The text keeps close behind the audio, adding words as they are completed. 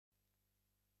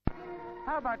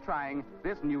How about trying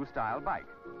this new style bike?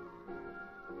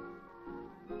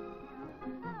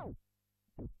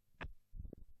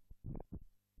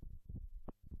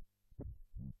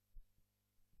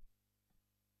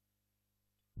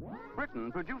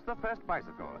 Britain produced the first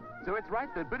bicycle, so it's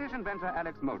right that British inventor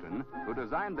Alex Moulton, who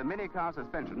designed the mini-car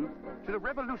suspension, should have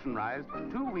revolutionized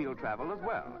two-wheel travel as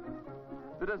well.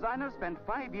 The designer spent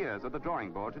 5 years at the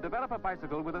drawing board to develop a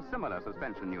bicycle with a similar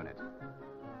suspension unit.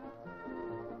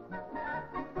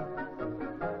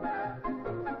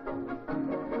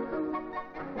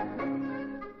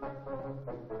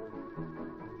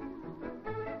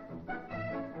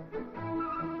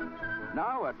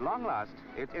 Now, at long last,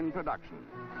 it's in production,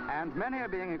 and many are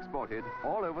being exported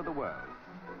all over the world.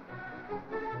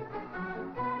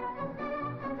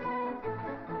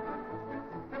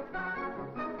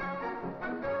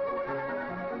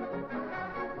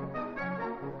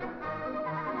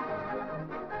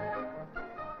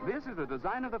 This is the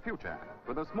design of the future,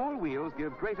 for the small wheels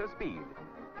give greater speed.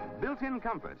 Built-in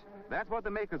comfort, that's what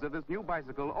the makers of this new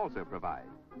bicycle also provide.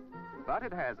 But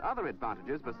it has other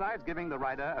advantages besides giving the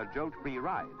rider a jolt-free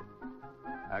ride.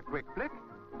 A quick flick,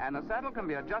 and the saddle can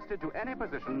be adjusted to any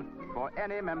position for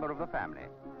any member of the family.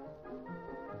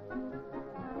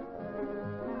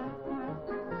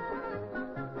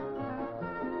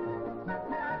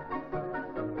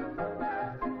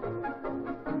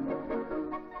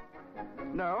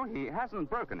 No, he hasn't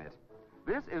broken it.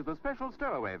 This is the special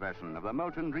stowaway version of the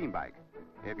Moulton Dream Bike.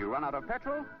 If you run out of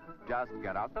petrol, just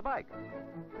get out the bike.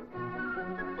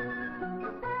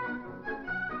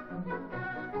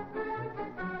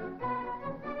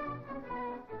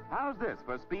 How's this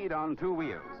for speed on two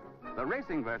wheels? The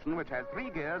racing version, which has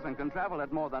 3 gears and can travel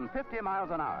at more than 50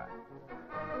 miles an hour.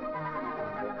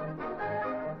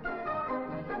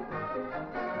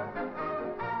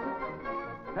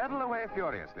 Pedal away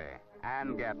furiously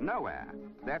and get nowhere.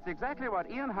 That's exactly what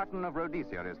Ian Hutton of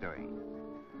Rhodesia is doing.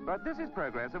 But this is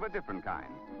progress of a different kind.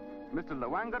 Mr.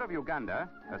 Lwanga of Uganda,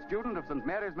 a student of St.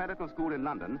 Mary's Medical School in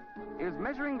London, is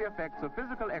measuring the effects of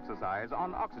physical exercise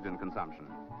on oxygen consumption.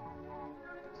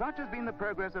 Such has been the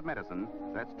progress of medicine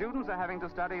that students are having to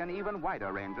study an even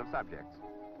wider range of subjects.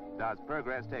 Does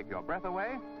progress take your breath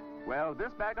away? Well,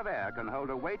 this bag of air can hold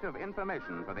a weight of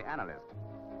information for the analyst.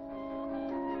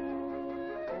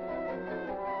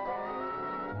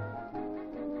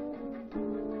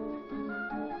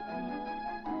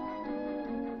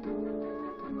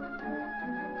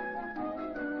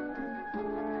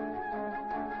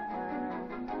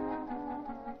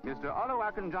 Mr.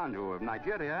 Oluwakanjanju of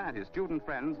Nigeria and his student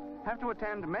friends have to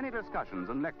attend many discussions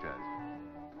and lectures.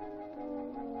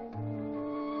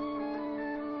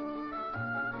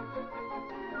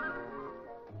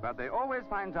 But they always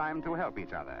find time to help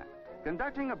each other.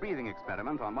 Conducting a breathing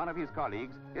experiment on one of his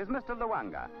colleagues is Mr.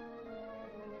 Lwanga.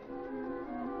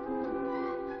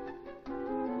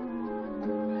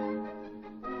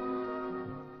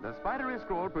 The spidery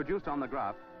scroll produced on the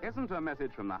graph isn't a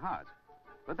message from the heart.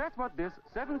 But that's what this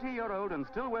 70-year-old and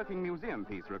still working museum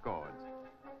piece records.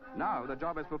 Now the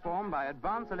job is performed by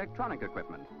advanced electronic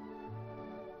equipment.